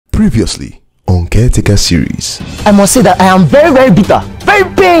Previously on Caretaker series. I must say that I am very, very bitter, very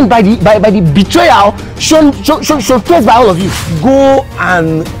pained by the betrayal showcased by all of you. Go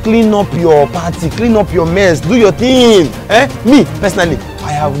and clean up your party, clean up your mess, do your thing. Me personally,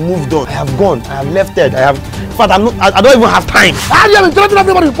 I have moved on. I have gone. I have left it. I don't even have time. You have been telling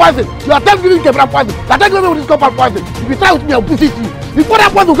everybody with poison. You are telling me to get poison. You are telling everybody with this compound poison. If you try with me, I'll put it to you. Before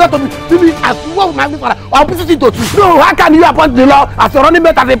that poison will get to me, as you want with my father, I'll put it to you. No, how can you appoint the law as your running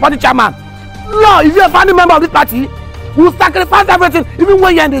mate as a party chairman? No, if you're a founding member of this party, we'll sacrifice everything. Even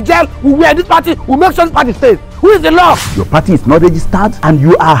when you're in the jail, we are this party, we'll make sure this party stays. Who is the law? Your party is not registered and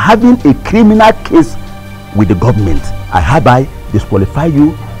you are having a criminal case with the government. I hereby disqualify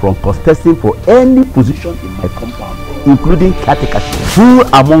you from contesting for any position in my compound, including caretakership. Who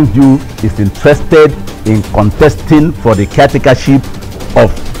among you is interested in contesting for the caretakership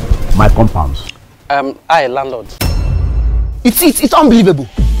of my compounds? I, landlord. It's unbelievable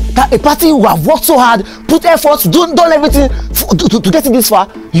that a party who have worked so hard, put efforts, done everything to get it this far,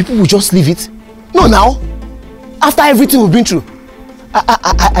 you people will just leave it. No, now, after everything we've been through,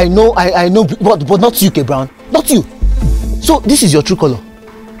 I know, but not you, K. Brown, not you. So this is your true color.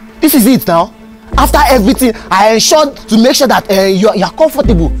 This is it now. After everything, I ensured to make sure that you are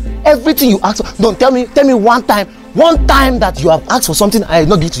comfortable. Everything you ask for. Don't tell me one time that you have asked for something I did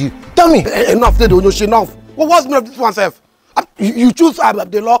not give to you. Tell me. Enough, enough. What's me of this one, self? You choose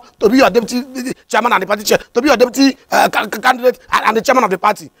the law to be your deputy chairman and the party chair, to be your deputy candidate and the chairman of the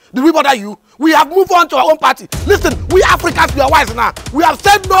party. Did we bother you? We have moved on to our own party. Listen, we Africans, we are wise now. We have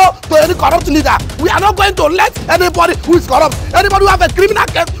said no to any corrupt leader. We are not going to elect anybody who is corrupt. Anybody who has a criminal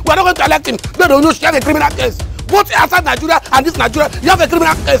case, we are not going to elect him. They don't know she has a criminal case. Both outside Nigeria and this Nigeria, you have a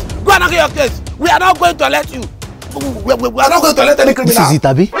criminal case. Go and get your case. We are not going to elect you. We are not going to elect any criminal. This is it,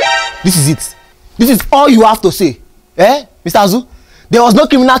 Abi. This is it. This is all you have to say. Mr. Azu, there was no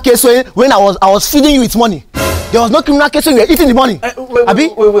criminal case when I was feeding you with money. There was no criminal case when you were eating the money.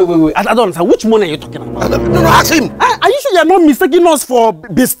 Wait. I don't understand. Which money are you talking about? No, ask him. Are you sure you're not mistaking us for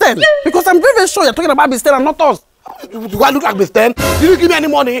Bistel? Because I'm very, very sure you're talking about Bistel and not us. Do I look like Bistel? Did you give me any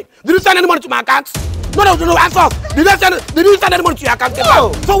money? Did you send any money to my account? No, answer us. Did you send any money to your account?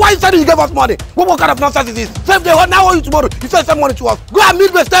 No. So why you said you gave us money? What kind of nonsense is this? So if they now owe you tomorrow, you send some money to us. Go and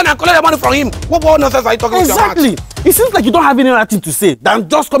meet Bistel and collect the money from him. What nonsense are you talking about? Exactly. It seems like you don't have any other thing to say than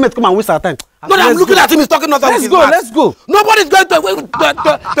just come and waste our time. No, I'm looking at him, he's talking nonsense. Let's go. Nobody's going to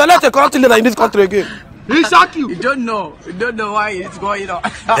elect a corrupt leader in this country again. He shock you. You don't know why it's going on.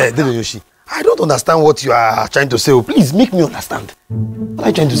 Dede Yoshi, I don't understand what you are trying to say. Please make me understand. What are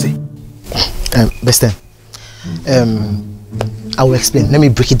you trying to say? Bestem, I will explain. Let me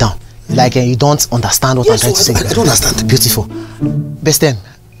break it down. Like you don't understand what I'm trying to say. I don't understand. Beautiful. Bestem,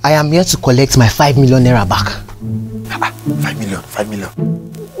 I am here to collect my 5 million naira back. 5 million.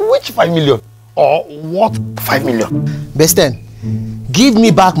 Which 5 million? Or what 5 million? Bestem, give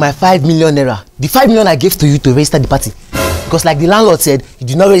me back my 5 million naira. The 5 million I gave to you to register the party. Because like the landlord said, you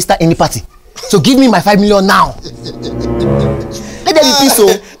did not register any party. So give me my 5 million now. Let them be peace, so.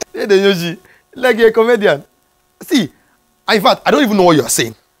 Dede Yoshi, like a comedian. See, in fact, I don't even know what you are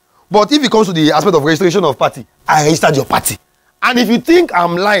saying. But if it comes to the aspect of registration of party, I registered your party. And if you think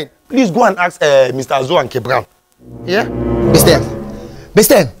I'm lying, please go and ask Mr. Zo and K. Brown. Yeah?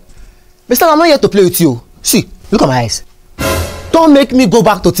 Bestem, I'm not here to play with you. See, look at my eyes. Don't make me go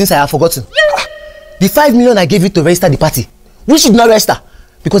back to things I have forgotten. The 5 million I gave you to register the party, we should not register.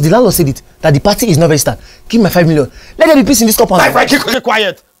 Because the landlord said it, that the party is not registered. Give me my 5 million. Let there be peace in this compound. Keep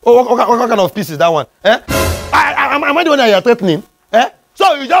quiet. Oh, what kind of peace is that one? Am I the one that you are threatening?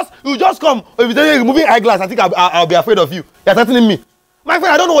 So you just come. If you're removing eyeglass, I think I'll be afraid of you. You're threatening me. My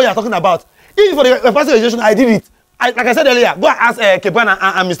friend, I don't know what you're talking about. Even for the party registration, I did it. Like I said earlier, go and ask Kebran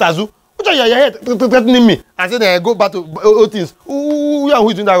and Mr. Azu. Which are you here threatening me? I said go back to old things. Who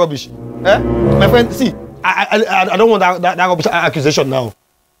is doing that rubbish? My friend, see, I don't want that rubbish accusation now.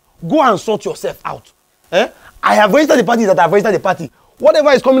 Go and sort yourself out. I have registered the party that I have registered the party.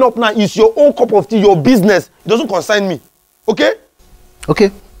 Whatever is coming up now is your own cup of tea, your business. It doesn't concern me. Okay?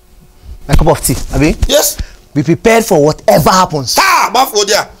 Okay. My cup of tea, Abi? Yes. Be prepared for whatever happens.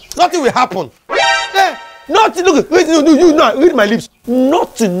 Nothing will happen. Nothing. Look, read my lips.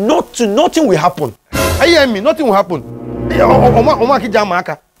 Nothing will happen. Are you hearing me? Nothing will happen.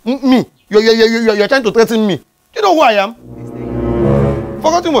 Me. You're trying to threaten me. You know who I am?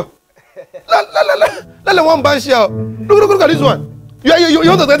 Forgotten what? Let one bunch here. Look at this one. You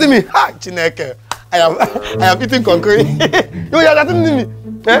want to threaten me? Ha, Chineke. I am eating concrete. You're threatening me.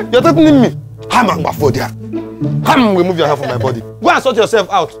 You're threatening me. Come, remove yourself from my body. Go and sort yourself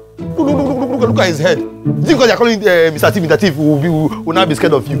out. Look. look at his head. You think because you're calling Mr. Thief, will not be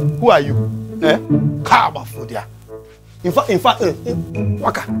scared of you? Who are you? Eh? Come for there. In fact,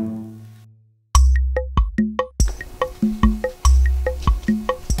 Waka.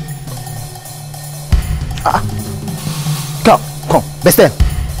 Come. Bester,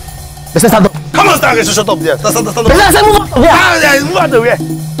 stand up. Come on, stand. Shut up there. Stand up. Bester, move out of here. Move out of here.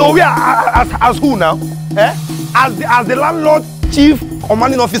 To where? As who now? Eh? As the landlord, chief,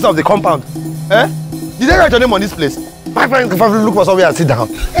 commanding officer of the compound. Eh? Did they write your name on this place? My friend, look for somewhere and sit down.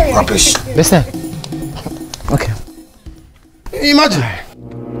 Rubbish. Bester. Okay. Imagine.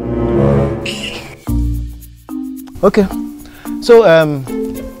 Okay. So,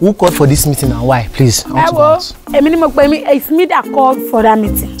 who called for this meeting and why? Please. It's me that called for that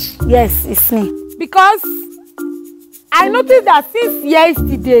meeting. Yes, it's me. Because I noticed that since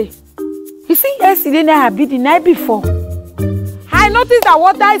yesterday, you see, yesterday night had been the night before. I noticed that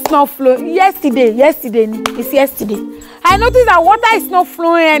water is not flowing. Yesterday. It's yesterday. I noticed that water is not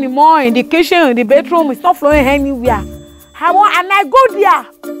flowing anymore in the kitchen, in the bedroom. It's not flowing anywhere. And I go there.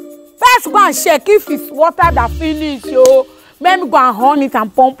 First go and check if it's water that finished. Let me go and horn it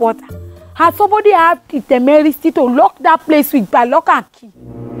and pump water. And somebody have the temerity to lock that place with padlock and key.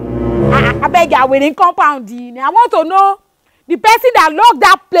 I beg you, within compound. I want to know the person that locked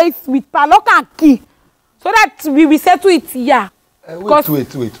that place with padlock and key, so that we will settle it here. Wait.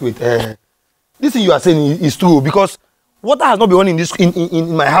 This thing you are saying is true because water has not been running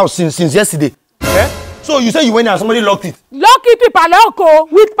in my house since yesterday. Eh? So you say you went there and somebody locked it? Lock it with padlock.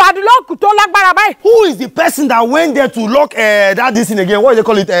 Who is the person that went there to lock that this thing again? What do they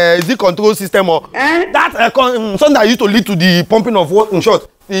call it? Is it control system or that something that used to lead to the pumping of water? In short,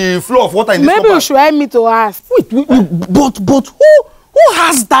 the flow of water in this compound. Maybe you should help me to ask. Wait, but who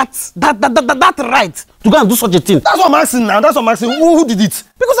has that right to go and do such a thing? That's what I'm asking now. That's what I'm asking. Who did it?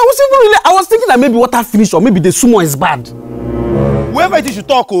 Because I was thinking that maybe water finished or maybe the sumo is bad. Whoever it is you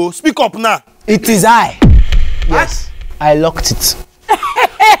talk, speak up now. It is I. Yes, I locked it.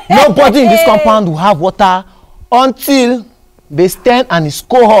 Nobody in this compound will have water until Basten and his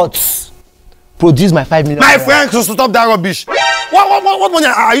cohorts produce my 5 million. My friend, so stop that rubbish. What money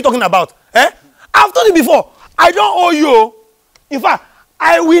are you talking about? Eh? I've told you before. I don't owe you. In fact,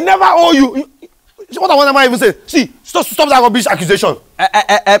 I will never owe you. What am I even saying? See, stop that rubbish accusation.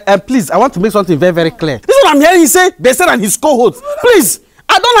 Please, I want to make something very, very clear. This is what I'm hearing you say, Basten and his cohorts. Please,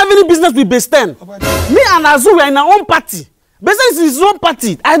 I don't have any business with Basten. Me and Azu are in our own party. Basten is his own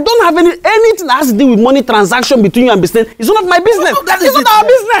party. I don't have anything that has to do with money transaction between you and Basten. It's none of my business. It's not our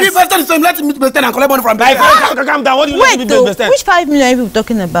business. If Basten is saying, let me meet Basten and collect money from Basten. Calm down. What do you want to do with Basten? Which 5 million are you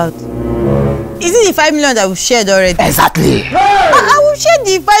talking about? Is it the 5 million that we've shared already? Exactly. I will share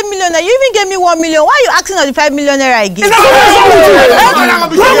the 5 million. You even gave me 1 million. Why are you asking for the 5 million naira again?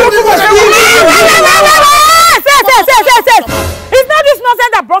 It's not this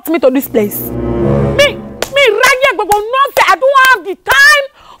nonsense that brought me to this place. Me, nonsense. I don't have the time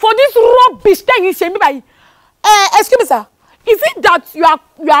for this rubbish thing you say me by. Excuse me, sir. Is it that you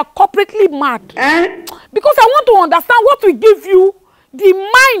are corporately mad? Because I want to understand what will give you the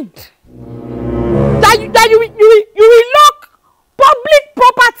mind that you will lock public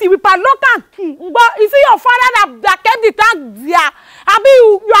property with a lock and key. But is it your father that kept the tank there? I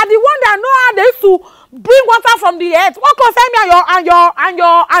mean, you are the one that know how they used to bring water from the earth. What concern me and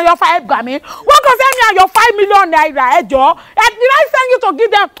your 5 grammy? What concern me and your 5 million naira, Joe? Did I send you to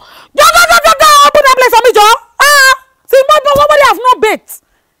give them? Go, open that place for me, Joe. See, nobody has no bait.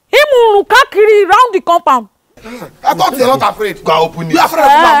 Him will carry around the compound. I thought you're not afraid. Go open it. You're afraid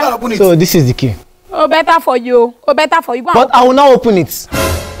of open it. So this is the key. Oh, better for you. But I will not open it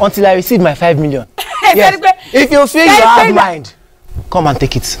until I receive my 5 million. Yes. If you feel you have mind, come and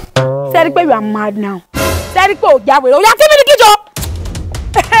take it. Serikwe, you are mad now. Serikwe, give me the key, Joe.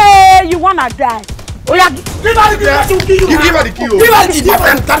 Hey, you wanna die? Give her the key. Give her the key. Give her the key. Give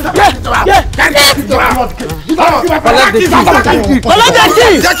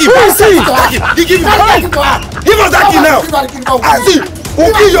us that key now. I see.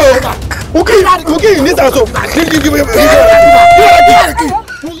 Okay, in this house.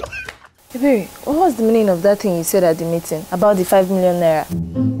 Baby, what was the meaning of that thing you said at the meeting about the 5 million naira?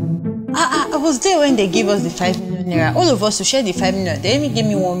 I was there when they gave us the 5 million naira. All of us to share the 5 million. They even gave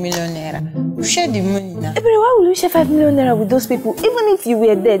me 1 million naira. We share the money now. Baby, why would you share 5 million naira with those people? Even if you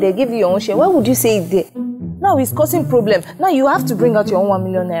were there, they gave you your own share. Why would you say it there? Now it's causing problem. Now you have to bring out your own 1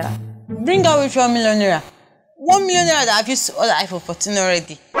 million naira. Bring out which 1 million naira? 1 million naira that I've used to order iPhone 14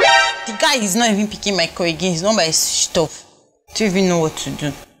 already. The guy is not even picking my call again. His number is switched off. Do you even know what to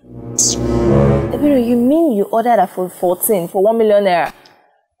do? Baby, you mean you ordered iPhone 14 for 1 million naira?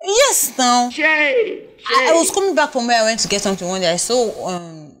 Yes, now. I was coming back from where I went to get something one day. I saw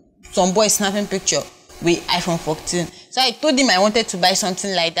some boy snapping picture with iPhone 14. So I told him I wanted to buy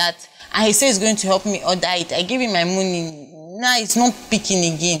something like that. And he said he's going to help me order it. I gave him my money. Now it's not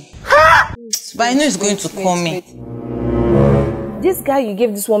picking again. But I know he's going to call me. This guy you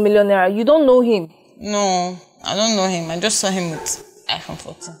gave this 1 million naira, you don't know him? No, I don't know him. I just saw him with iPhone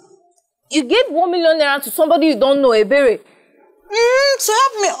 14. You gave 1 million naira to somebody you don't know, Ebere? To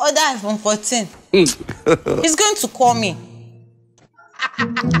help me order iPhone 14. He's going to call me.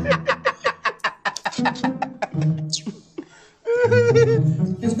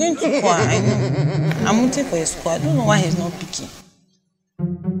 He's going to call. I know. I'm waiting for his call. I don't know why he's not picking.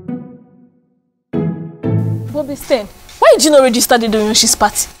 Bobby Stan, why did you not register the Doyoshi's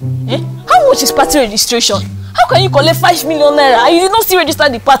party? How much is party registration? How can you collect 5 million naira and you did not still register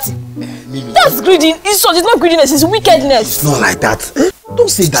the party? That's greedy. It's not greediness, it's wickedness. It's not like that. Don't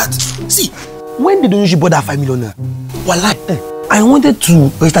say that. See, when the Doyoshi bought that 5 million naira, I wanted to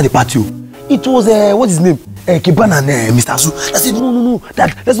register the party. It was, what's his name? Kibran and Mr. Azu. I said, no,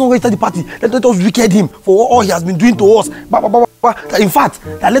 that let's not register the party. Let us wicked him for all he has been doing to us. In fact,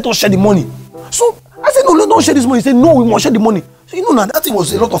 let us share the money. So I said, no, don't share this money. He said, no, we must share the money. So you know now, that thing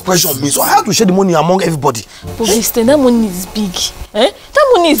was a lot of pressure on me. So I had to share the money among everybody. But listen, that money is big.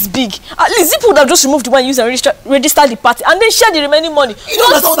 That money is big. At least if you would have just removed the one, use and register the party, and then share the remaining money. You know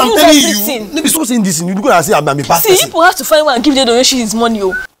that's what I'm telling you. Maybe stop saying this. You're going to say I'm a bad person. See, people have to find one and give the Doyoshi his money.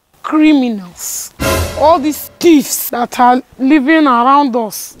 Criminals. All these thieves that are living around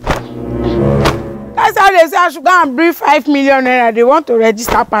us. That's how they say I should go and bring 5 million naira. They want to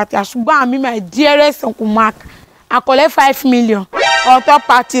register party. I should go and meet my dearest Uncle Mark. I collect 5 million. Auto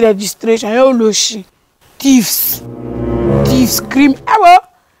party registration. Thieves. Scream.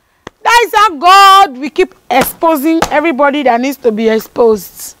 That is how God we keep exposing everybody that needs to be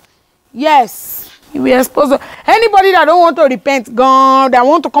exposed. Yes. We expose anybody that don't want to repent, God, that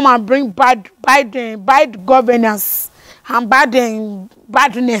want to come and bring bad governance and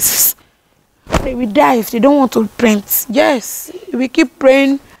badness. They will die if they don't want to repent. Yes, we keep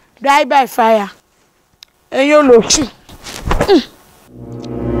praying, die by fire. And you look. Don't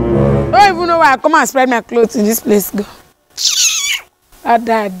even know why I come and spread my clothes in this place. Go.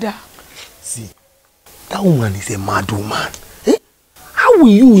 See, that woman is a mad woman. How will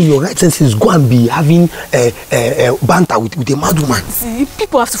you, in your right senses, go and be having banter with a mad woman? See,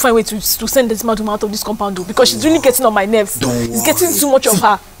 people have to find a way to send this mad woman out of this compound because she's really getting on my nerves. It's getting too much of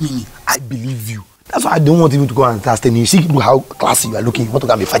her. Mimi, I believe you. That's why I don't want even to go and start telling you. See how classy you are looking. You want to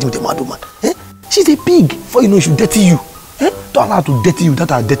go and be fighting with a mad woman. She's a pig. Before you know, she'll dirty you. Don't allow her to dirty you.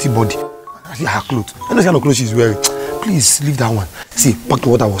 That's her dirty body. See her clothes. I know the kind of clothes she's wearing. Please leave that one. See, back to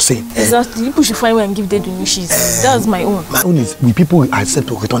what I was saying. Exactly. People should find way and give them the Doyoshis. That's my own. My own is we people are set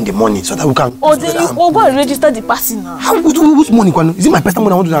to return the money so that we can. Oh, then you go and register the party now. How? Whose money? Is it my personal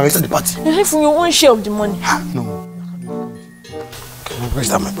money? I want to register the party. You have from your own share of the money. No. Can I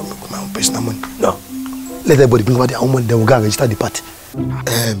register my own personal money? No. Let everybody bring over their own money. Then we'll go and register the party.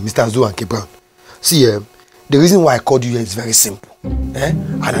 Mr. Azu and K. Brown. See, the reason why I called you here is very simple.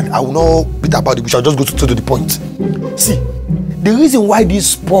 And I will not beat about it. We shall just go to the point. See, the reason why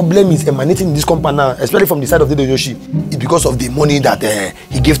this problem is emanating in this compound now, especially from the side of the Doyoshi, is because of the money that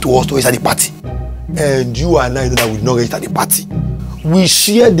he gave to us to register the party. And you and I know that we will not register the party. We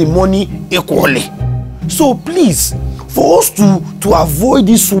share the money equally. So please, for us to avoid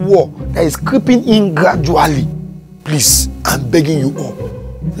this war that is creeping in gradually, please, I'm begging you all,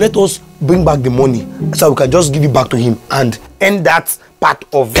 let us bring back the money so we can just give it back to him and end that part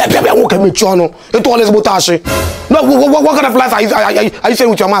of it. No, what kind of lies are you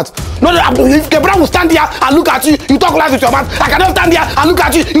saying with your mouth? No, if Kebra will stand here and look at you, you talk lies with your mouth. I cannot stand here and look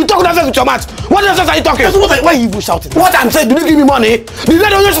at you, you talk nonsense with your mouth. What nonsense are you talking? Why are you even shouting? What I'm saying, did you give me money? Did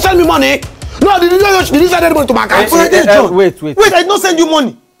you send me money? No, did you send any money to my account? Wait, I did not send you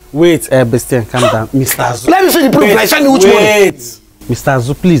money. Wait, Bestian, calm down. Mr. Azu. Let me see the proof. Like, send me which money. Mr.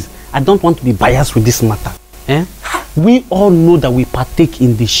 Azu, please. I don't want to be biased with this matter. We all know that we partake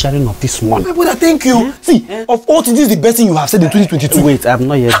in the sharing of this money. My brother, thank you. See, of all things, this is the best thing you have said in 2022. Wait, I'm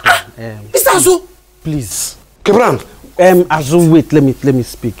not yet done. Mr. Azu. Please. Kebran. Azu, wait, let me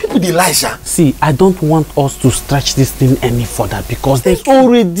speak. People dey lie, sha. See, I don't want us to stretch this thing any further because there's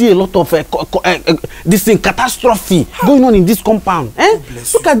already a lot of this thing catastrophe going on in this compound.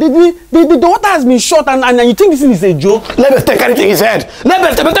 Look at the water has been short and you think this thing is a joke? Let me take anything he said. Let me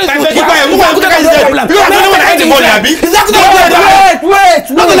take anything Wait.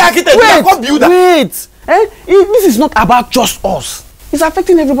 This is not about just us. It's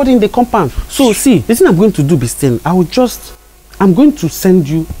affecting everybody in the compound. So see, the thing I'm going to do, Bistin, I will just I'm going to send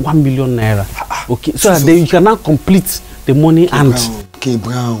you 1 million naira. Okay, so that you can now complete the money and. Okay,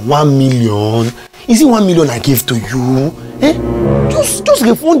 Brown, 1 million. Is it 1 million I gave to you? Eh? Just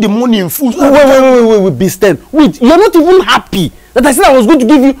refund the money in full. Wait, Bisten. Wait, you're not even happy that I said I was going to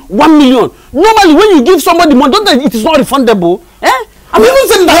give you 1 million. Normally, when you give somebody money, don't it is not refundable. Eh? I'm even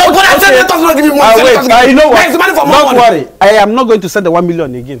saying that. But I said let us not give you money. Wait, you know what? There's money for more Don't money. worry. I am not going to send the 1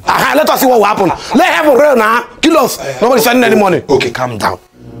 million again. Let us see what will happen. Let heaven rain now. Kill us. Nobody sending any money. Okay, calm down.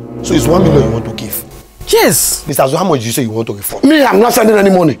 So it's 1 million you want to give? Yes. Mr. Azu, how much did you say you want to refund? Me, I'm not sending any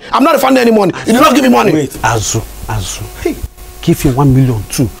money. I'm not refunding any money. You do not give me money. Wait, Azu. Hey, give him 1 million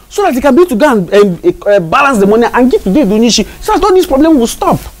too, so that he can be to go and balance the money and give to Dave Onishi, so that all this problem will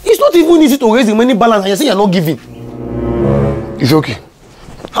stop. It's not even easy to raise the money balance and you say you're not giving. It's okay.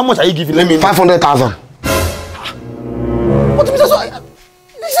 How much are you giving? Let me know. 500,000. What, Mr. Azu?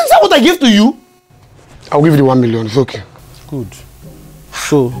 Is that what I gave to you? I'll give you the 1 million. It's okay. Good.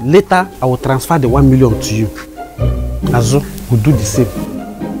 So later I will transfer the 1 million to you. Azu will do the same.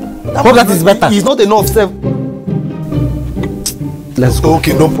 That is better. It's not enough, sir. Let's go.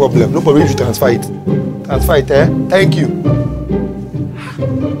 Okay, no problem. No problem if you transfer it. Transfer it, eh? Thank you.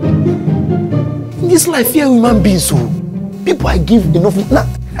 In this life here, human beings, so people I give enough. Nah,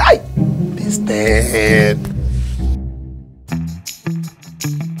 hi. This dead.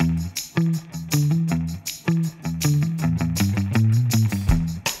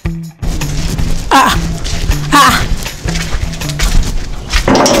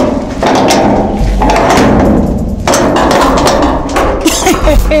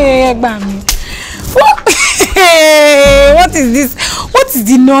 What is this? What is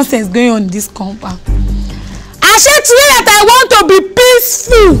the nonsense going on in this compound? I said to you that I want to be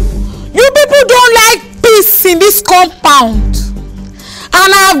peaceful. You people don't like peace in this compound.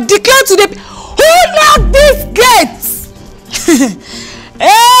 And I have declared to the who locked this gate?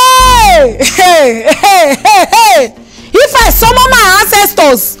 Hey! If I summon my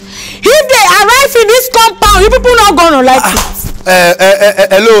ancestors, if they arrive in this compound, you people not gonna like it.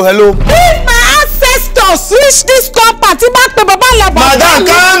 Hello. If my ancestors reach this compound, Madam,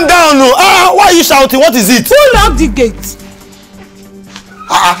 calm down. Why are you shouting? What is it? Who locked the gate?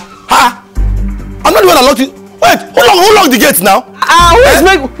 I'm not the one that locked it. Wait, who locked the gate now? Who is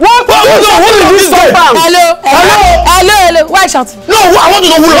making what? Who is this compound? Hello. Why shouting? No, I want to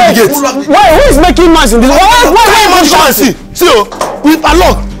know who locked the gate. Who is making noise in this? Why shouting? See, with a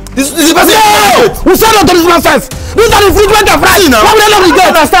lock. This is the person. We said not to this nonsense. This is an infringement of rights. Why would they lock the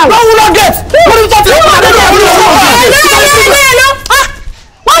gate? Why would not get? What are you talking about?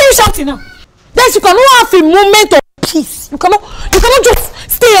 Why are you shouting now? Then you cannot have a moment of peace. You cannot just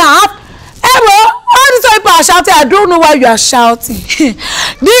stay up. All these people are shouting. I don't know why you are shouting.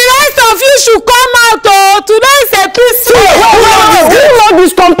 The rest of you should come out. Today is a peace. Who locked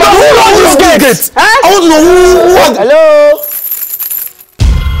this compound? Who locked this gate? I want to know who. Hello.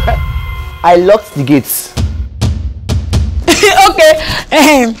 I locked the gates. Okay.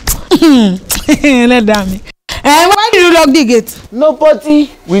 Let me. Why did you lock the gate? Nobody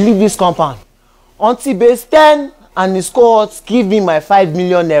will leave this compound until base 10 and his cohorts give me my 5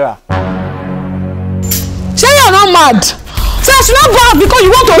 million naira. Say you're not mad. Say I should not go out because you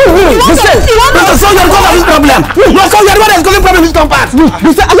want to. You want to solve the cause of this problem. You are solving the one that is causing problem in this compound.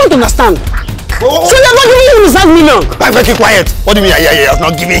 I don't understand. So you're not giving him his 5 million? Keep quiet. What do you mean? I was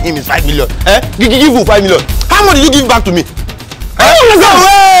not giving him his 5 million. Give who 5 million? How much did you give back to me?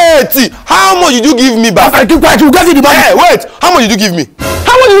 Wait! How much did you give me back? Keep quiet. You get it the money. Wait! How much did you give me?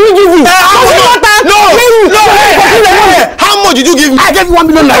 How much did you give me? No! How much did you give me? I gave you 1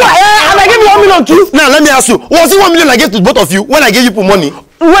 million naira. And I gave you 1 million too. Now let me ask you. Was it 1 million I gave to both of you when I gave you money?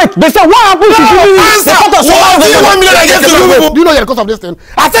 Wait, they said what happened to you? Answer! Was it 1 million I gave to you? Do you know the cost of this thing?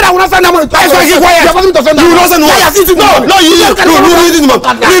 I said I will not send that money. I said keep quiet. You want me to send that money? You don't send what? No, you need to give me back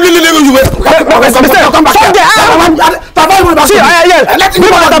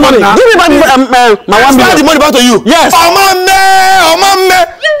that money. Give me back my 1 million. The money back to you. Yes.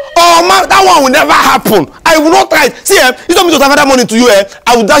 That one will never happen. I will not try it. See, you told me to transfer that money to you.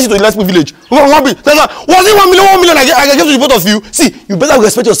 I will dash it to the last village. Was it 1 million I gave to the both of you? See, you better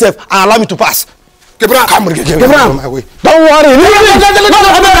respect yourself and allow me to pass. Gebran, don't worry. Don't worry, leave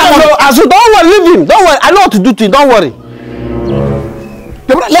him. Don't worry. I know what to do to him. Don't worry.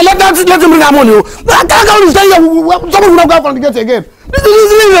 Let him bring that money. I can't go to say someone will not go from the gate again. This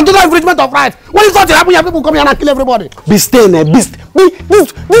is a total infringement of rights. When it's something happen, people come here and kill everybody. Bisten, this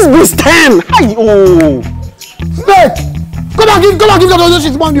Bisten. Snake, come and give those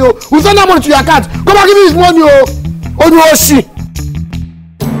his money. We send that money to your account. Come and give me his money. Oh,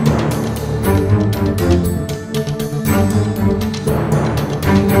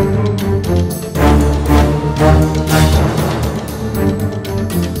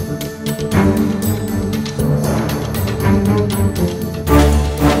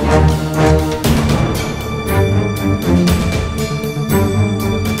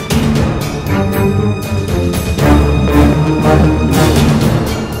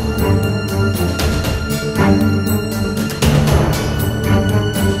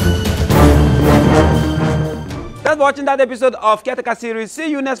 for watching that episode of Caretaker series.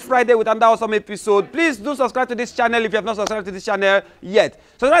 See you next Friday with another awesome episode. Please do subscribe to this channel if you have not subscribed to this channel yet.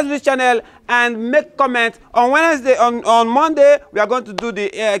 Subscribe to this channel and make comments. On Wednesday, on Monday, we are going to do the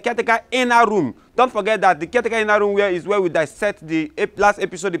Caretaker Inner Room. Don't forget that the Caretaker Inner Room is where we dissect the last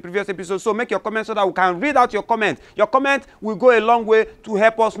episode, the previous episode. So make your comments so that we can read out your comments. Your comment will go a long way to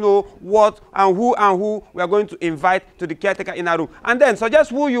help us know what and who we are going to invite to the Caretaker Inner Room. And then suggest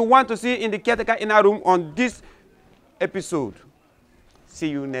who you want to see in the Caretaker Inner Room on this episode. See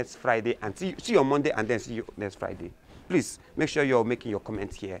you next Friday and see you on Monday and then see you next Friday. Please make sure you're making your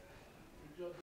comments here.